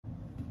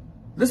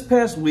This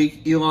past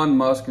week, Elon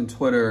Musk and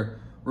Twitter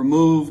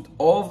removed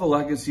all of the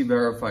legacy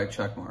verified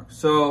checkmarks.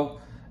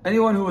 So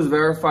anyone who was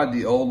verified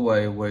the old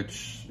way,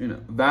 which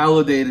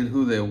validated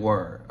who they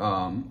were,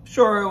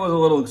 sure, it was a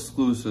little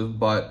exclusive,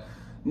 but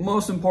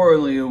most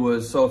importantly, it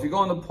was, so if you go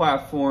on the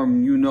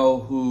platform, you know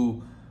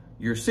who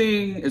you're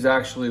seeing is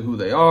actually who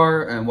they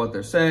are, and what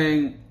they're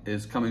saying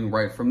is coming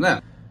right from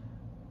them.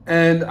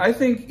 And I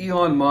think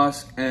Elon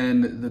Musk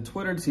and the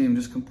Twitter team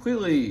just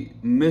completely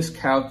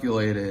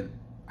miscalculated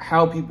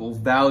how people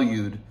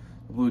valued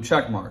blue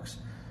check marks.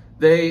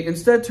 They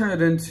instead turned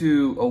it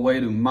into a way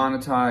to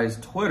monetize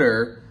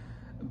Twitter,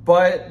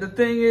 but the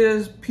thing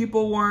is,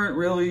 people weren't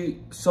really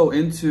so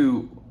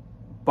into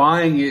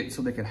buying it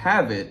so they could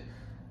have it.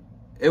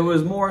 It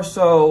was more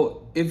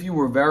so, if you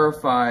were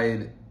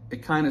verified,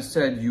 it kind of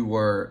said you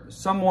were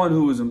someone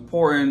who was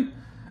important,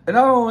 and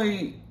not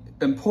only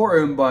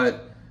important,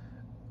 but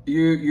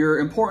you're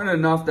important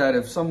enough that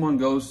if someone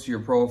goes to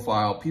your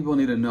profile, people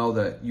need to know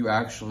that you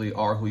actually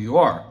are who you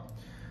are.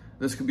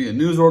 This could be a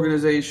news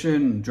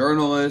organization,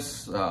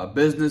 journalists,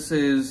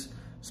 businesses,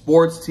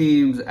 sports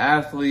teams,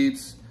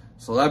 athletes,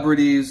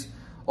 celebrities,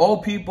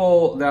 all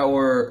people that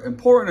were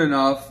important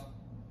enough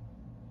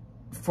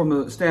from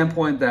the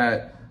standpoint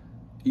that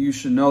you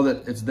should know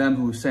that it's them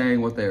who's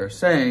saying what they are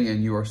saying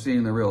and you are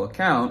seeing the real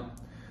account.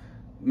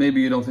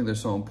 Maybe you don't think they're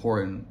so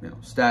important,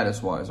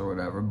 status-wise or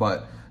whatever,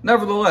 but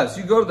nevertheless,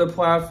 you go to their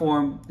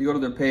platform, you go to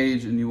their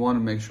page, and you want to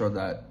make sure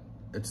that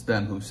it's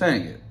them who's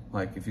saying it.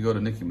 Like if you go to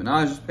Nicki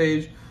Minaj's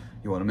page,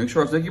 you want to make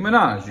sure it's Nicki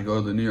Minaj. You go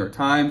to the New York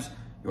Times,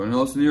 you want to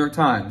know it's the New York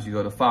Times. You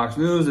go to Fox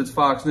News, it's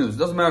Fox News. It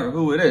doesn't matter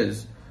who it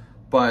is,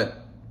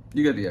 but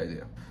you get the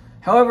idea.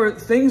 However,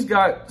 things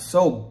got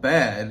so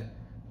bad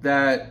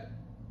that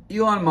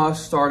Elon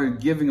Musk started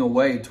giving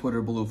away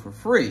Twitter Blue for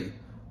free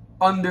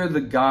under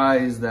the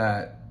guise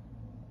that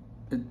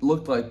it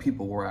looked like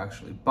people were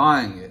actually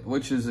buying it,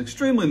 which is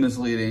extremely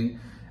misleading.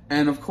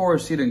 And of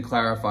course, he didn't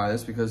clarify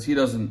this because he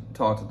doesn't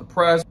talk to the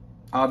press.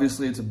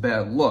 Obviously, it's a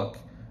bad look.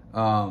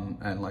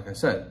 And like I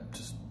said,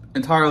 just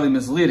entirely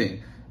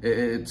misleading.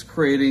 It's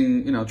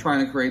creating,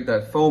 trying to create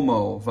that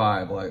FOMO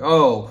vibe. Like,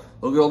 oh,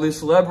 look at all these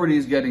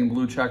celebrities getting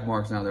blue check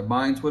marks now. They're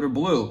buying Twitter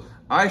Blue.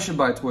 I should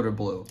buy Twitter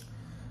Blue.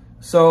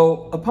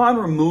 So upon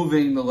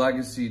removing the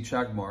legacy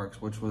check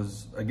marks, which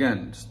was,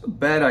 again, just a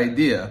bad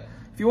idea,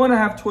 if you want to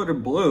have Twitter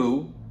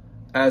Blue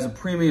as a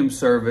premium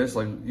service,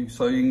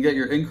 so you can get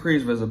your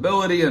increased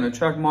visibility and a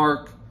check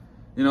mark,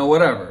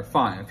 whatever,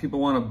 fine. If people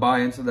want to buy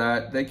into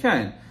that, they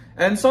can.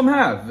 And some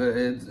have.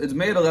 It's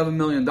made $11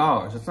 million.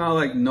 It's not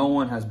like no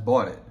one has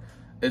bought it.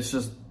 It's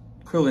just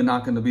clearly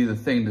not going to be the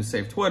thing to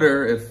save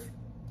Twitter if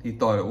he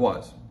thought it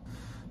was.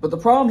 But the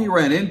problem he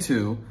ran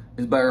into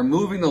is by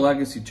removing the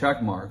legacy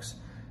check marks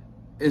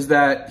is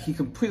that he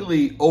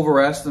completely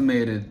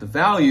overestimated the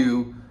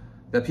value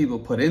that people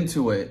put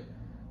into it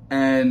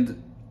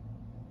and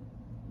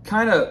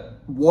kind of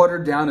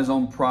watered down his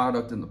own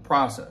product in the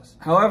process.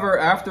 However,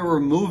 after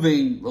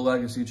removing the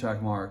legacy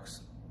check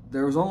marks,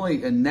 there was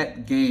only a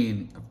net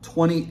gain of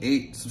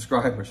 28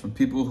 subscribers from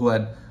people who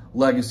had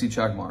legacy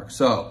check marks.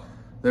 So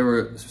there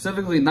were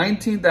specifically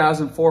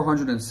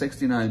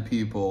 19,469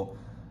 people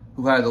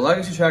who had the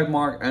legacy check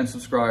mark and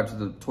subscribed to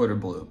the Twitter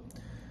Blue.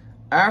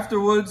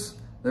 Afterwards,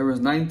 there was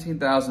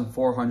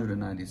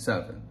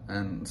 19,497,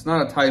 and it's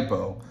not a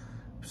typo.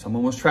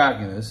 Someone was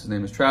tracking this. His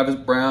name is Travis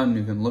Brown.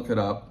 You can look it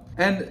up.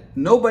 And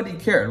nobody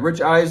cared. Rich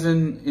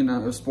Eisen,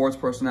 a sports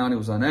personality,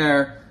 was on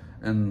air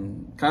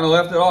and kind of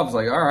left it off. It's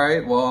like, all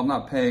right, well, I'm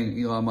not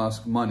paying Elon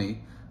Musk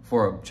money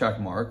for a check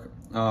mark.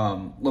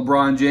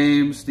 LeBron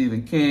James,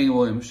 Stephen King,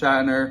 William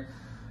Shatner,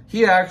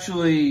 he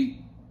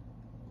actually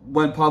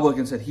went public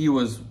and said he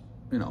was,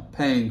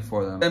 paying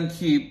for them.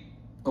 He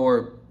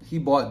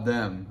bought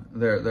them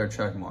their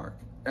check mark.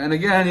 And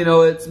again,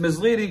 it's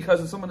misleading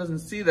because if someone doesn't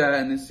see that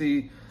and they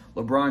see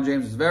LeBron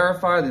James is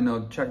verified, they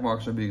know check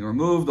marks are being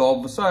removed, all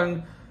of a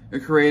sudden you're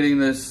creating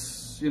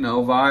this,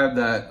 vibe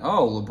that,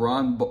 oh,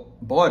 LeBron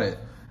bought it.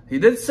 He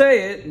did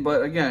say it,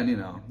 but again,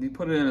 he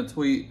put it in a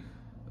tweet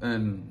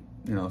and,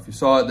 if you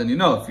saw it, then you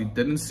know. If you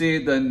didn't see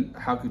it, then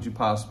how could you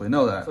possibly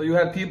know that? So you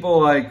had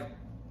people like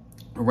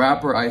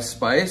rapper Ice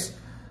Spice,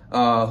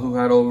 who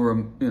had over,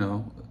 a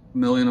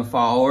million of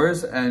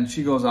followers, and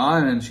she goes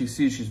on and she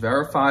sees she's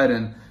verified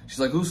and she's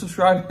like, who's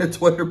subscribing to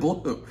Twitter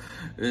Blue?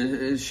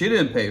 She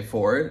didn't pay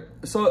for it.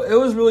 So it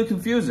was really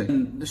confusing.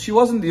 And she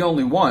wasn't the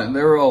only one.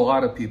 There were a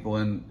lot of people,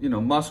 and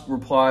Musk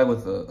replied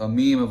with a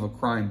meme of a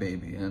crying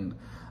baby. And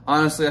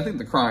honestly, I think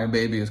the crying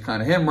baby is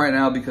kind of him right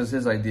now because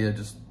his idea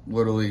just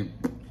literally,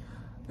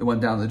 it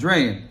went down the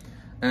drain.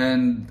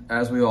 And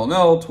as we all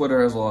know,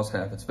 Twitter has lost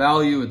half its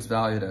value. It's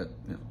valued at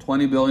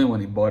 $20 billion when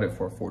he bought it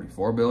for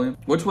 $44 billion,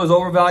 which was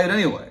overvalued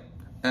anyway.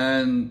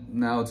 And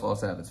now it's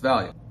lost half its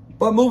value.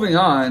 But moving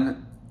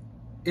on,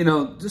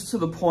 just to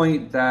the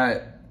point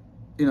that,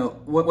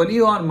 when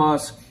Elon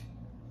Musk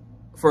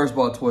first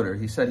bought Twitter,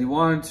 he said he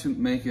wanted to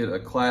make it a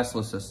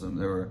classless system.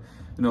 There were,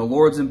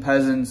 lords and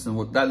peasants,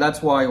 and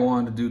that's why he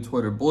wanted to do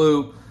Twitter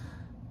Blue.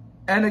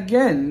 And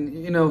again,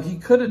 you know, he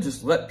could have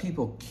just let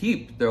people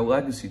keep their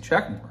legacy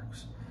check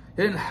marks.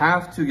 He didn't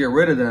have to get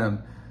rid of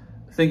them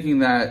thinking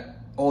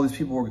that all these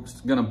people were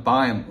going to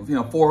buy him. You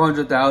know,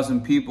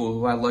 400,000 people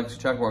who had legacy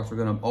check marks were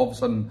going to all of a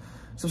sudden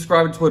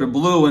subscribe to Twitter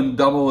Blue and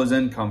double his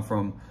income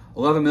from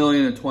 11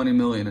 million to 20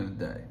 million in a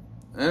day.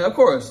 And of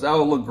course, that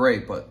would look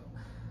great, but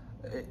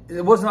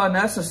it wasn't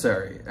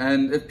unnecessary.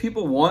 And if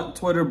people want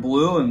Twitter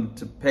Blue and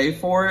to pay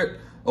for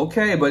it,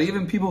 okay. But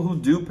even people who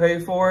do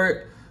pay for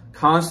it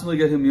constantly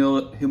get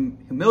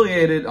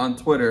humiliated on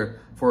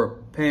Twitter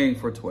for paying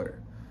for Twitter.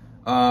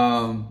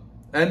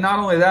 And not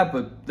only that,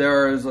 but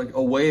there is like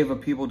a wave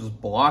of people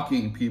just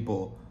blocking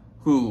people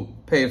who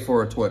pay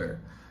for Twitter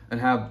and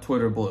have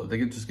Twitter Blue. They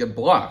can just get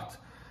blocked,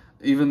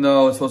 even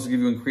though it's supposed to give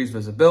you increased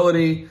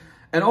visibility.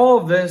 And all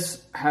of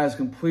this has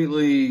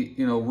completely,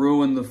 you know,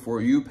 ruined the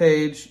For You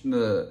page,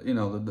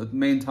 the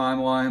main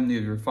timeline that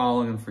you're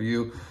following in For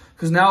You.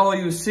 Because now all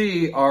you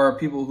see are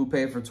people who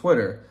pay for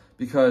Twitter.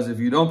 Because if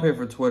you don't pay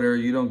for Twitter,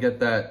 you don't get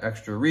that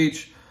extra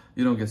reach.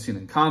 You don't get seen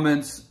in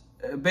comments.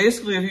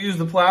 Basically, if you use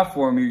the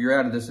platform, you're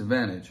at a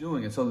disadvantage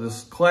doing it. So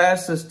this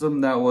class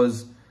system that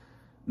was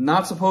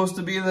not supposed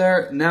to be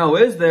there now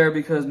is there,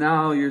 because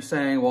now you're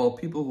saying, well,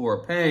 people who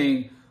are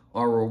paying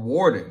are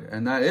rewarded,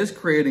 and that is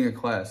creating a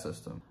class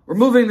system.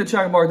 Removing the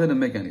check mark didn't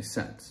make any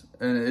sense,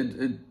 and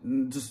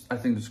it just, I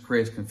think, just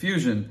creates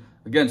confusion.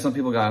 Again, some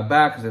people got it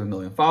back because they have 1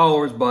 million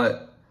followers,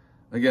 but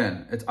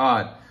again, it's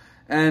odd.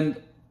 And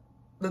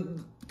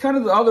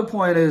the other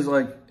point is,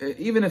 like,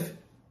 even if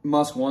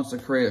Musk wants to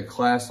create a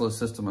classless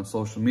system on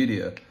social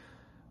media,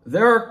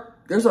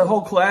 there's a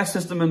whole class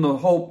system in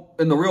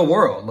the real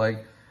world.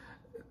 Like,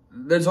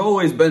 there's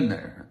always been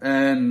there,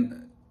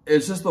 and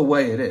it's just the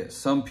way it is.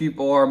 Some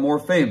people are more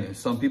famous.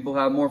 Some people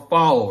have more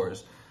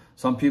followers.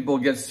 Some people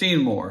get seen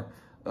more.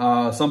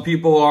 Some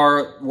people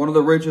are one of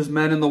the richest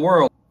men in the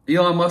world.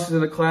 Elon Musk is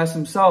in a class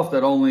himself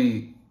that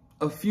only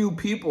a few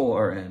people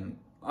are in.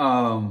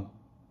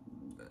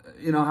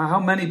 You know, how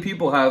many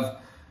people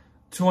have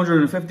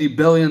 $250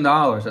 billion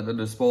at their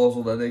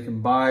disposal that they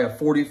can buy a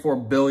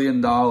 $44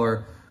 billion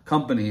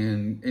company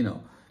and, you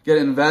know, get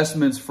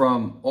investments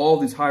from all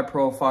these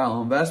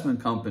high-profile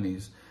investment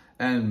companies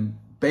and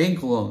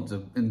bank loans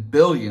in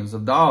billions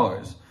of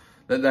dollars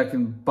that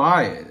can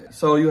buy it.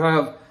 So you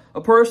have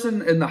a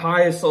person in the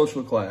highest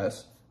social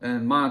class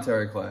and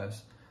monetary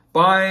class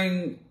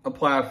buying a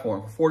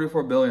platform for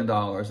 $44 billion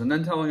and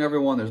then telling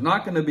everyone there's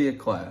not going to be a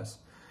class,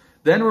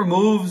 then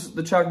removes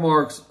the check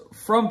marks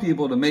from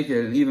people to make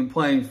it an even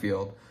playing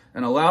field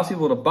and allows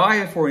people to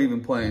buy it for an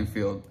even playing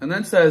field, and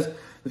then says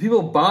the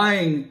people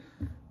buying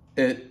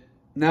it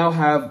now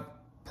have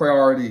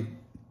priority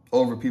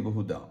over people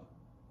who don't,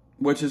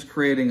 which is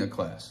creating a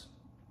class.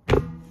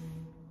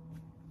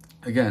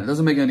 Again, it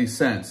doesn't make any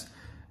sense.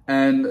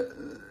 And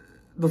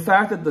the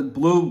fact that the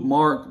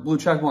blue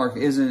check mark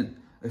isn't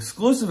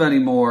exclusive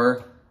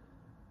anymore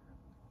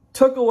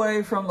took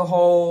away from the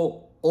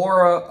whole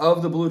aura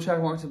of the blue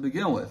check mark to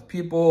begin with.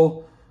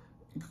 People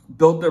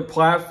built their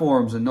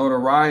platforms and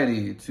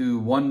notoriety to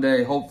one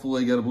day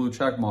hopefully get a blue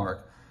check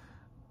mark.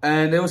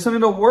 And it was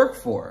something to work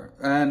for.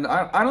 And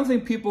I don't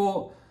think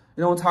people,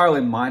 you know,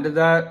 entirely minded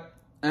that.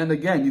 And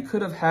again, you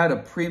could have had a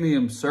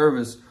premium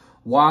service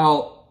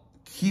while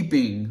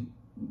keeping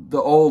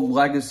the old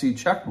legacy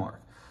check mark.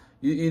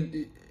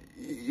 You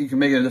can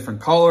make it a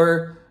different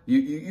color.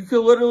 You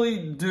could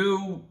literally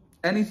do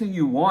anything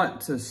you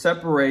want to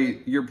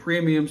separate your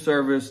premium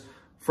service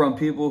from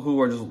people who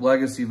are just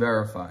legacy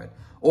verified.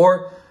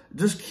 Or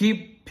just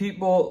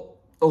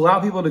allow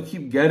people to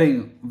keep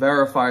getting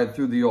verified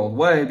through the old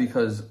way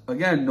because,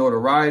 again,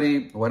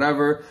 notoriety,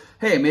 whatever.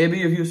 Hey,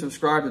 maybe if you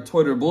subscribe to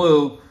Twitter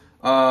Blue,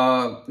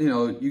 you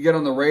know, you get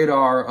on the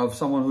radar of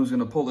someone who's going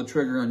to pull the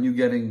trigger on you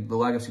getting the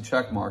legacy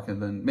check mark,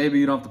 and then maybe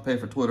you don't have to pay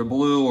for Twitter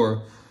Blue,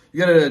 or you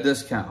get it at a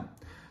discount.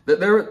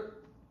 There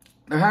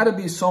had to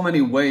be so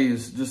many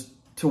ways just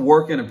to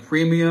work in a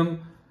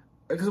premium,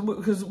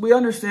 because we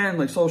understand,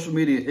 like, social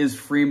media is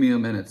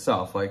freemium in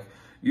itself. Like,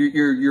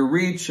 your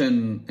reach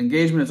and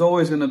engagement is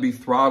always going to be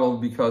throttled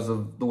because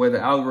of the way the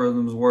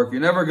algorithms work. You're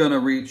never going to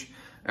reach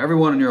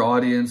everyone in your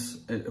audience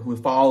who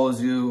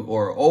follows you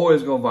or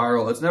always go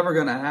viral. It's never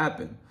going to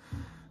happen.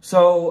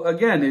 So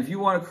again, if you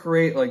want to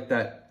create like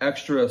that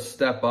extra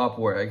step up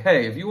where, like,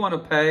 hey, if you want to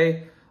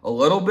pay a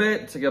little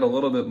bit to get a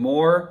little bit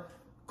more,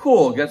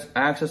 cool, get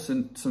access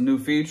to some new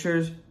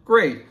features,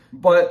 great.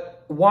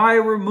 But why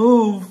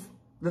remove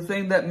the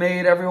thing that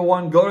made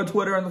everyone go to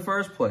Twitter in the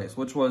first place,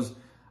 which was,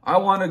 I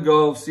want to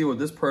go see what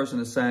this person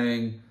is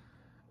saying.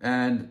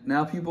 And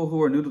now people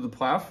who are new to the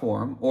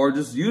platform or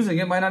just using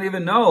it might not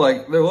even know,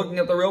 like, they're looking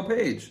at the real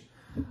page.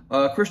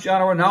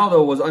 Cristiano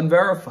Ronaldo was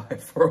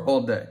unverified for a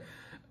whole day.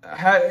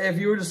 If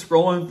you were just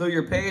scrolling through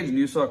your page and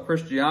you saw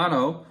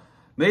Cristiano,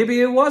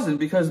 maybe it wasn't,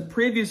 because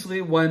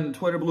previously when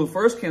Twitter Blue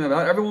first came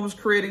about, everyone was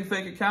creating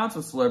fake accounts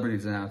of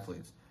celebrities and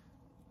athletes.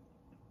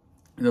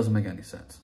 It doesn't make any sense.